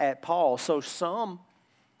at Paul. So some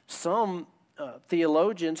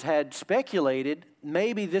theologians had speculated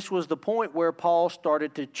maybe this was the point where Paul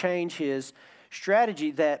started to change his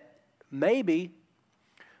strategy, that maybe,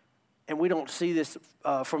 and we don't see this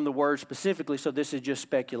from the word specifically, so this is just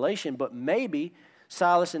speculation, but maybe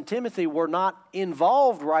Silas and Timothy were not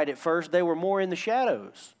involved right at first. They were more in the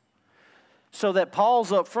shadows. So that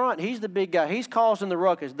Paul's up front, he's the big guy. He's causing the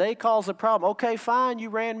ruckus. They cause the problem. Okay, fine, you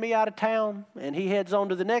ran me out of town. And he heads on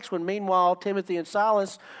to the next one. Meanwhile, Timothy and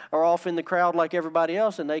Silas are off in the crowd like everybody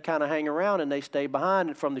else, and they kind of hang around and they stay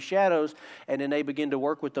behind from the shadows, and then they begin to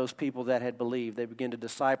work with those people that had believed. They begin to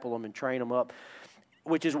disciple them and train them up,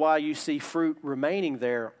 which is why you see fruit remaining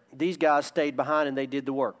there. These guys stayed behind and they did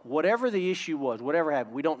the work. Whatever the issue was, whatever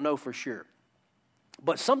happened, we don't know for sure.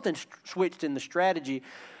 But something switched in the strategy,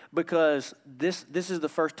 because this is the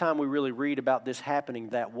first time we really read about this happening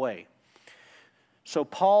that way. So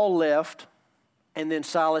Paul left, and then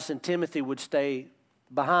Silas and Timothy would stay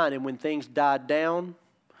behind. And when things died down,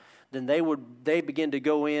 then they begin to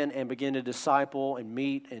go in and begin to disciple and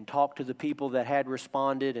meet and talk to the people that had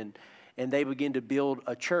responded, and they begin to build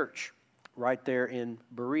a church right there in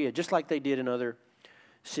Berea, just like they did in other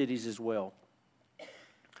cities as well.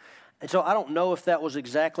 And so I don't know if that was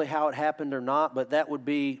exactly how it happened or not, but that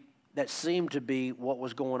seemed to be what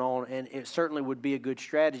was going on, and it certainly would be a good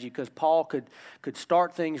strategy, because Paul could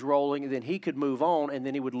start things rolling, and then he could move on, and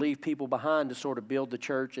then he would leave people behind to sort of build the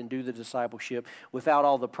church and do the discipleship without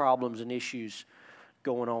all the problems and issues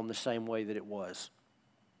going on the same way that it was.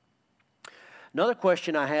 Another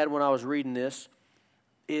question I had when I was reading this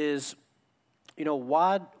is,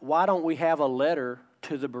 why don't we have a letter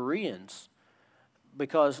to the Bereans?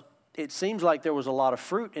 Because it seems like there was a lot of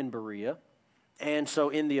fruit in Berea. And so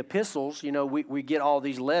in the epistles, we get all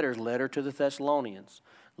these letters: letter to the Thessalonians,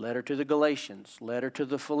 letter to the Galatians, letter to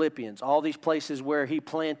the Philippians, all these places where he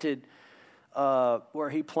planted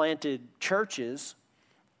churches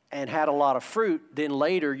and had a lot of fruit. Then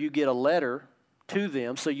later you get a letter to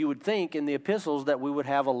them. So you would think in the epistles that we would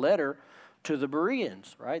have a letter to the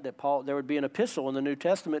Bereans, right? There would be an epistle in the New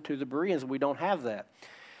Testament to the Bereans. We don't have that.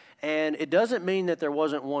 And it doesn't mean that there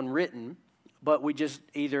wasn't one written, but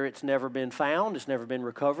either it's never been found, it's never been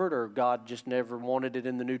recovered, or God just never wanted it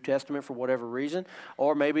in the New Testament for whatever reason,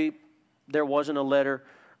 or maybe there wasn't a letter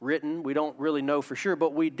written. We don't really know for sure,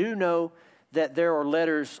 but we do know that there are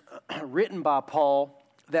letters written by Paul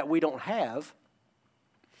that we don't have,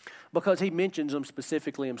 because he mentions them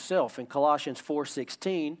specifically himself. In Colossians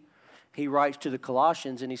 4:16, he writes to the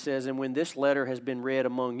Colossians and he says, "And when this letter has been read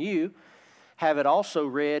among you, have it also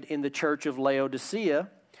read in the church of Laodicea,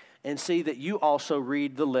 and see that you also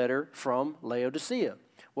read the letter from Laodicea."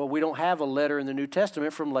 Well, we don't have a letter in the New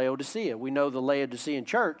Testament from Laodicea. We know the Laodicean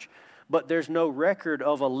church, but there's no record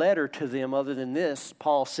of a letter to them other than this.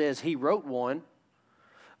 Paul says he wrote one,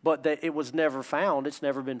 but that it was never found. It's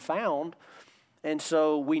never been found. And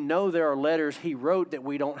so we know there are letters he wrote that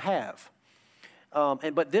we don't have.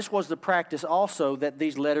 But this was the practice also, that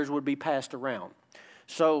these letters would be passed around.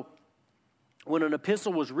 So when an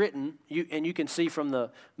epistle was written, you can see from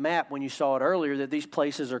the map when you saw it earlier that these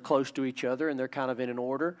places are close to each other and they're kind of in an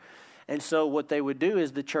order. And so what they would do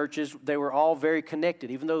is the churches, they were all very connected.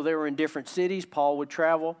 Even though they were in different cities, Paul would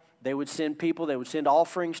travel. They would send people. They would send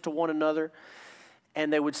offerings to one another.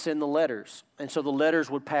 And they would send the letters. And so the letters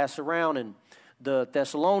would pass around, and the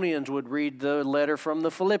Thessalonians would read the letter from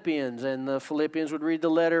the Philippians, and the Philippians would read the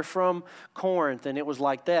letter from Corinth, and it was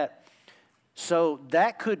like that. So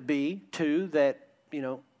that could be, too, that,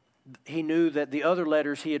 he knew that the other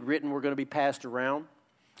letters he had written were going to be passed around.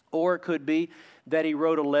 Or it could be that he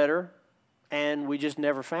wrote a letter and we just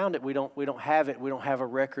never found it. We don't have it. We don't have a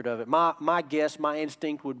record of it. My guess, my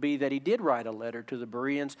instinct would be that he did write a letter to the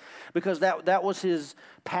Bereans, because that was his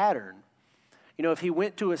pattern. If he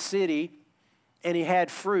went to a city and he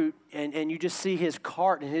had fruit, and you just see his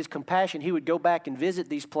heart and his compassion, he would go back and visit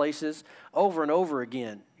these places over and over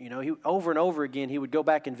again. Over and over again, he would go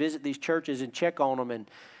back and visit these churches and check on them,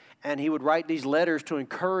 and he would write these letters to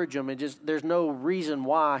encourage them, and there's no reason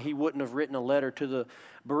why he wouldn't have written a letter to the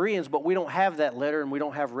Bereans, but we don't have that letter, and we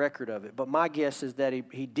don't have record of it. But my guess is that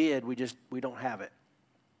he did, we don't have it.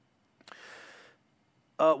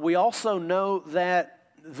 We also know that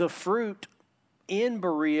the fruit in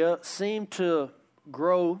Berea seemed to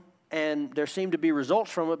grow, and there seemed to be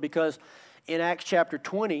results from it, because in Acts chapter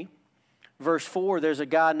 20, verse 4, there's a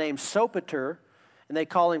guy named Sopater, and they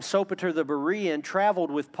call him Sopater the Berean,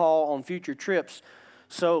 traveled with Paul on future trips.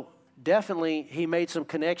 So definitely he made some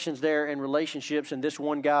connections there and relationships, and this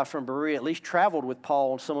one guy from Berea at least traveled with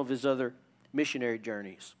Paul on some of his other missionary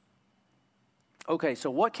journeys. Okay, so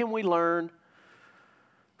what can we learn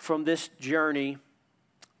from this journey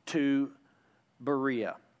to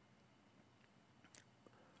Berea?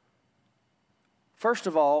 First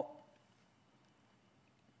of all,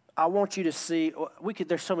 I want you to see,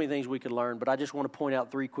 there's so many things we could learn, but I just want to point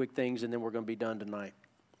out 3 quick things and then we're going to be done tonight.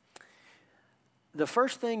 The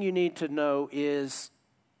first thing you need to know is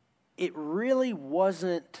it really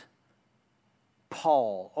wasn't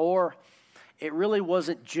Paul, or it really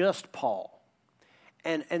wasn't just Paul.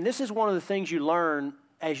 And this is one of the things you learn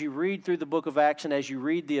as you read through the book of Acts and as you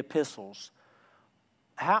read the epistles.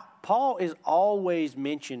 Paul is always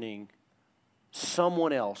mentioning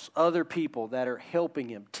someone else, other people that are helping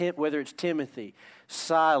him, whether it's Timothy,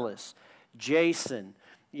 Silas, Jason,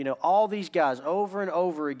 all these guys over and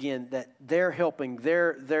over again that they're helping,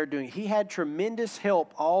 they're doing. He had tremendous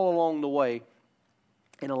help all along the way.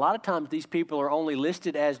 And a lot of times these people are only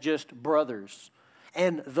listed as just brothers.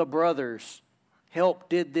 And the brothers helped,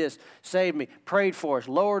 did this, saved me, prayed for us,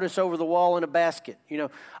 lowered us over the wall in a basket.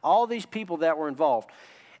 All these people that were involved.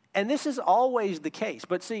 And this is always the case.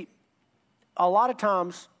 But see, a lot of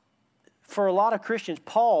times, for a lot of Christians,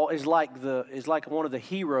 Paul is like one of the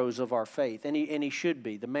heroes of our faith, and he should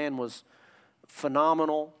be. The man was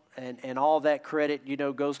phenomenal, and all that credit,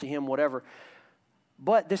 goes to him, whatever.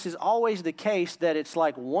 But this is always the case that it's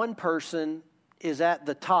like one person is at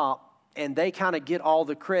the top, and they kind of get all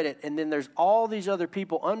the credit, and then there's all these other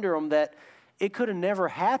people under them that it could have never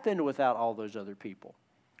happened without all those other people.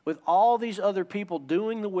 With all these other people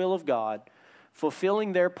doing the will of God,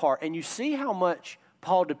 fulfilling their part. And you see how much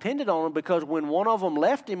Paul depended on them, because when one of them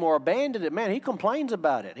left him or abandoned it, man, he complains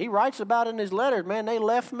about it. He writes about it in his letters. Man, they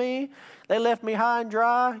left me high and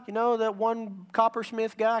dry. That one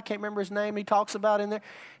coppersmith guy, I can't remember his name, he talks about in there.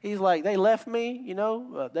 He's like, they left me,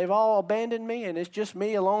 they've all abandoned me, and it's just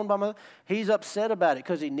me alone by myself. He's upset about it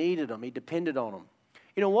because he needed them. He depended on them.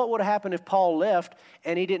 What would have happened if Paul left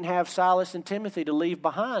and he didn't have Silas and Timothy to leave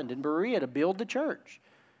behind in Berea to build the church?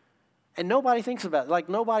 And nobody thinks about it. Like,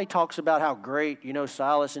 nobody talks about how great,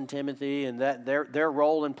 Silas and Timothy and that their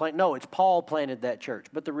role in planting. No, it's Paul planted that church.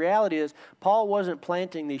 But the reality is, Paul wasn't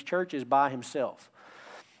planting these churches by himself.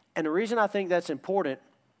 And the reason I think that's important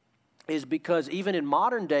is because even in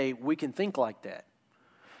modern day, we can think like that.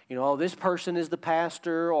 This person is the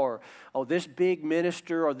pastor, or, this big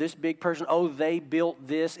minister, or this big person, they built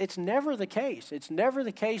this. It's never the case. It's never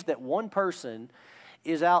the case that one person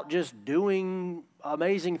is out just doing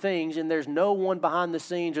amazing things and there's no one behind the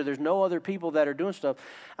scenes, or there's no other people that are doing stuff.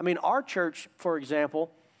 Our church, for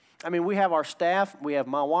example, we have our staff. We have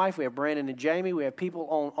my wife. We have Brandon and Jamie. We have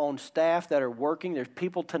people on staff that are working. There's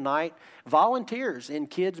people tonight, volunteers in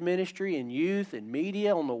kids ministry and youth and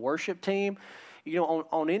media, on the worship team.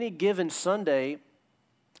 On any given Sunday,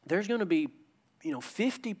 there's going to be,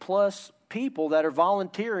 50 plus people that are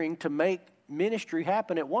volunteering to make ministry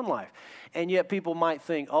happen at One Life. And yet people might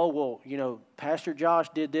think, Pastor Josh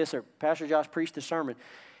did this, or Pastor Josh preached a sermon.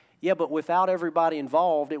 Yeah, but without everybody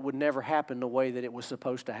involved, it would never happen the way that it was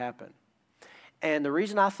supposed to happen. And the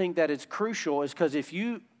reason I think that it's crucial is because if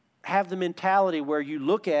you have the mentality where you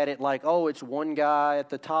look at it like, it's one guy at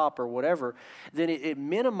the top or whatever, then it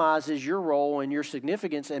minimizes your role and your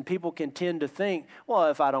significance, and people can tend to think,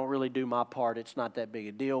 if I don't really do my part, it's not that big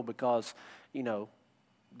a deal because,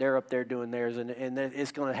 they're up there doing theirs, and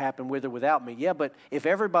it's going to happen with or without me. Yeah, but if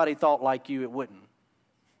everybody thought like you, it wouldn't.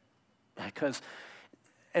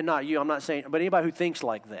 And not you, I'm not saying, but anybody who thinks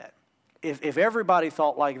like that. If everybody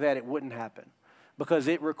thought like that, it wouldn't happen. Because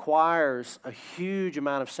it requires a huge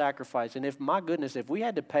amount of sacrifice. And if we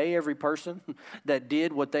had to pay every person that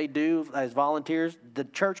did what they do as volunteers, the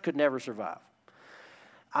church could never survive.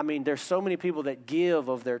 There's so many people that give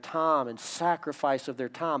of their time and sacrifice of their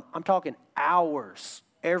time. I'm talking hours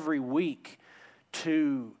every week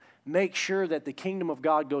to make sure that the kingdom of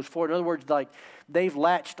God goes forward. In other words, like, they've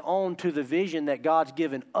latched on to the vision that God's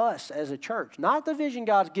given us as a church. Not the vision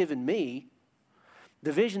God's given me,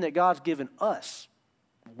 the vision that God's given us.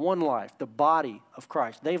 One Life, the body of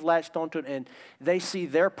Christ. They've latched onto it, and they see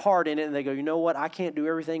their part in it, and they go, you know what, I can't do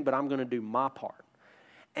everything, but I'm going to do my part.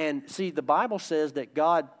 And see, the Bible says that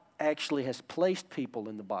God actually has placed people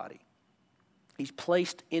in the body. He's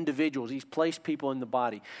placed individuals. He's placed people in the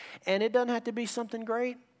body. And it doesn't have to be something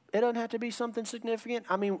great. It doesn't have to be something significant.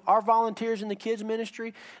 Our volunteers in the kids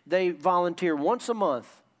ministry, they volunteer once a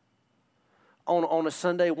month on a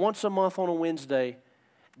Sunday, once a month on a Wednesday,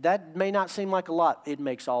 That may not seem like a lot. It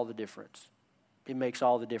makes all the difference. It makes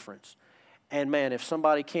all the difference. And man, if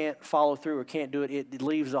somebody can't follow through or can't do it, it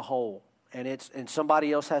leaves a hole. And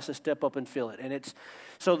somebody else has to step up and fill it.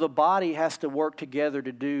 So the body has to work together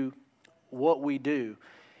to do what we do.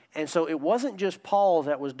 And so it wasn't just Paul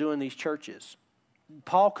that was doing these churches.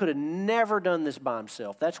 Paul could have never done this by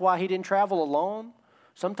himself. That's why he didn't travel alone.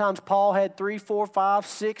 Sometimes Paul had 3, 4, 5,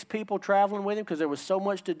 6 people traveling with him because there was so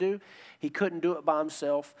much to do. He couldn't do it by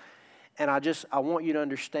himself. And I want you to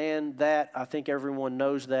understand that. I think everyone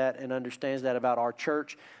knows that and understands that about our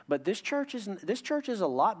church. But this church is a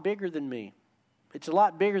lot bigger than me. It's a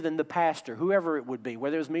lot bigger than the pastor, whoever it would be,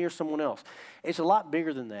 whether it was me or someone else. It's a lot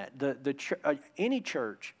bigger than that. Any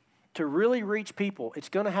church, to really reach people, it's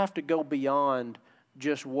going to have to go beyond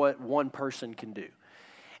just what one person can do.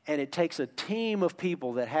 And it takes a team of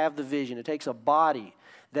people that have the vision. It takes a body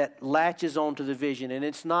that latches onto the vision. And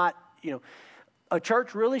it's not, a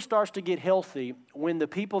church really starts to get healthy when the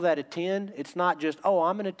people that attend, it's not just, oh,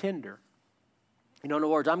 I'm an attender. In other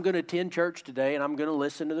words, I'm going to attend church today, and I'm going to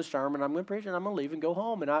listen to the sermon, I'm going to preach, and I'm going to leave and go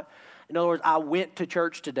home. In other words, I went to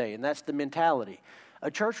church today, and that's the mentality. A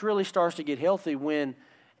church really starts to get healthy when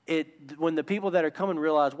the people that are coming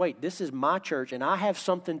realize, wait, this is my church, and I have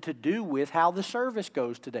something to do with how the service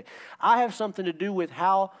goes today. I have something to do with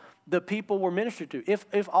how the people were ministered to.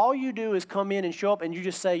 If all you do is come in and show up and you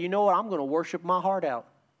just say, you know what, I'm going to worship my heart out.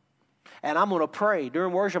 And I'm going to pray.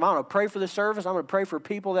 During worship, I'm going to pray for the service. I'm going to pray for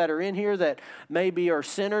people that are in here that maybe are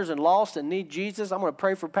sinners and lost and need Jesus. I'm going to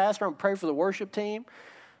pray for pastor. I'm going to pray for the worship team.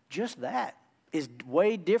 Just that is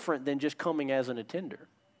way different than just coming as an attender,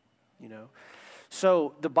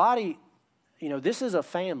 So the body, this is a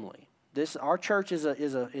family. Our church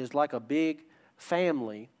is like a big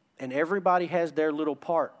family, and everybody has their little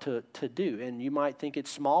part to do. And you might think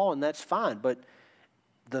it's small, and that's fine, but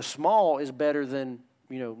the small is better than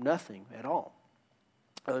nothing at all.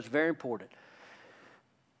 So it's very important.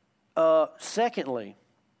 Secondly,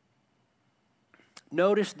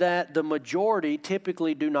 notice that the majority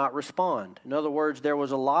typically do not respond. In other words, there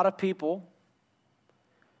was a lot of people,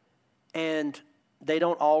 and they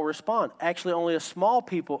don't all respond. Actually, only a small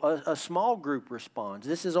group responds.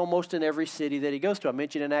 This is almost in every city that he goes to. I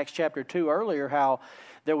mentioned in Acts chapter 2 earlier how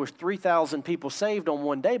there was 3,000 people saved on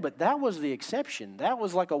one day, but that was the exception. That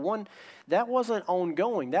was that wasn't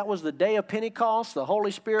ongoing. That was the day of Pentecost. The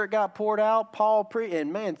Holy Spirit got poured out. Paul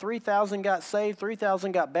and man, 3,000 got saved,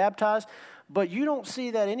 3,000 got baptized. But you don't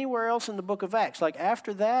see that anywhere else in the book of Acts. Like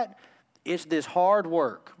after that, it's this hard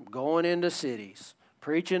work, going into cities,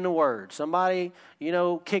 preaching the word. Somebody,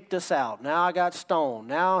 kicked us out. Now I got stoned.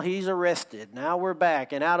 Now he's arrested. Now we're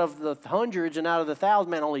back. And out of the hundreds and out of the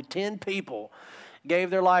thousands, man, only 10 people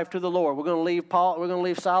gave their life to the Lord. We're going to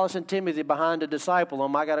leave Silas and Timothy behind to disciple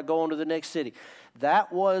them. I got to go on to the next city.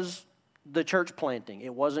 That was the church planting.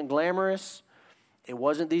 It wasn't glamorous. It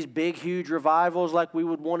wasn't these big, huge revivals like we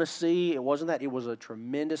would want to see. It wasn't that. It was a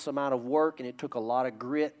tremendous amount of work, and it took a lot of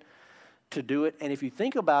grit to do it. And if you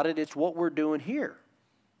think about it, it's what we're doing here.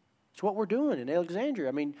 It's what we're doing in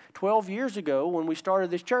Alexandria. 12 years ago when we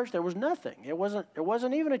started this church, there was nothing. It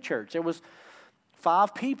wasn't even a church. There was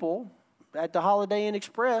 5 people at the Holiday Inn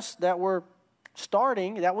Express that were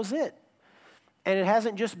starting. That was it. And it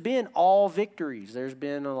hasn't just been all victories. There's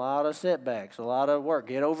been a lot of setbacks, a lot of work.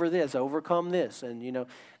 Get over this, overcome this. And,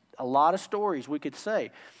 a lot of stories we could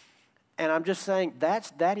say. And I'm just saying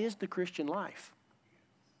that is the Christian life.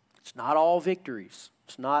 It's not all victories.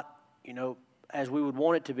 It's not, as we would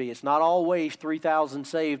want it to be. It's not always 3,000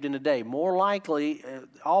 saved in a day. More likely,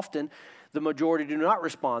 often, the majority do not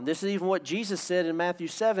respond. This is even what Jesus said in Matthew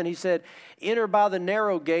 7. He said, enter by the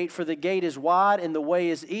narrow gate, for the gate is wide and the way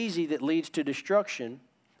is easy that leads to destruction,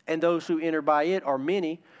 and those who enter by it are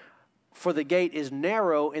many. For the gate is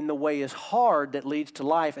narrow and the way is hard that leads to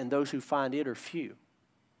life, and those who find it are few.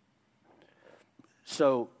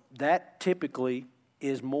 So that typically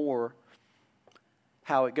is more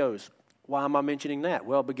how it goes. Why am I mentioning that?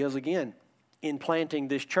 Well, because again, in planting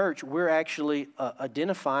this church, we're actually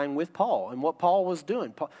identifying with Paul and what Paul was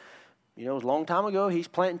doing. Paul, it was a long time ago, he's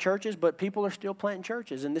planting churches, but people are still planting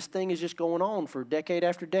churches. And this thing is just going on for decade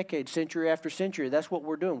after decade, century after century. That's what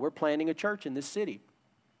we're doing. We're planting a church in this city.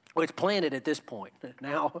 Well, it's planted at this point.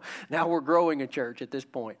 Now we're growing a church at this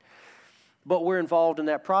point. But we're involved in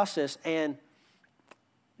that process. And,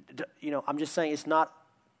 I'm just saying it's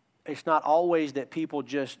not always that people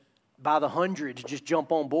just by the hundreds just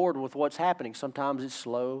jump on board with what's happening. Sometimes it's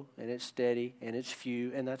slow and it's steady and it's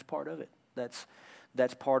few, and that's part of it.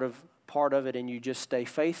 That's part of it, and you just stay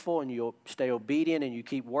faithful and you'll stay obedient and you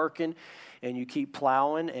keep working and you keep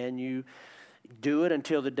plowing and you Do it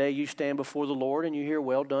until the day you stand before the Lord and you hear,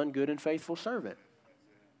 well done, good and faithful servant.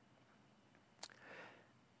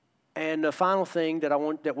 And the final thing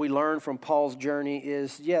that we learn from Paul's journey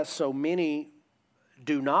is, yes, so many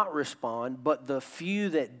do not respond, but the few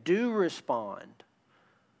that do respond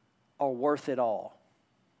are worth it all.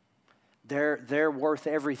 They're worth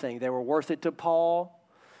everything. They were worth it to Paul.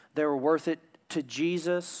 They were worth it to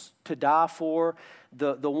Jesus to die for.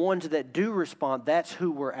 The ones that do respond, that's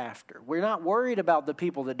who we're after. We're not worried about the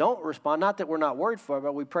people that don't respond. Not that we're not worried for them,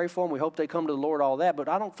 but we pray for them. We hope they come to the Lord, all that. But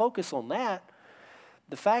I don't focus on that.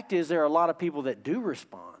 The fact is there are a lot of people that do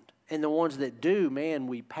respond. And the ones that do, man,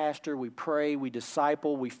 we pastor, we pray, we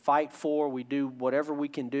disciple, we fight for, we do whatever we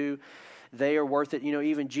can do. They are worth it. You know,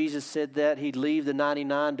 even Jesus said that. He'd leave the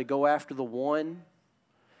 99 to go after the one.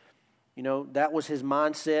 You know, that was his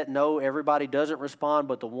mindset. No, everybody doesn't respond,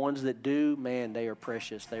 but the ones that do, man, they are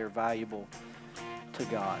precious. They are valuable to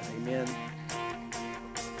God. Amen.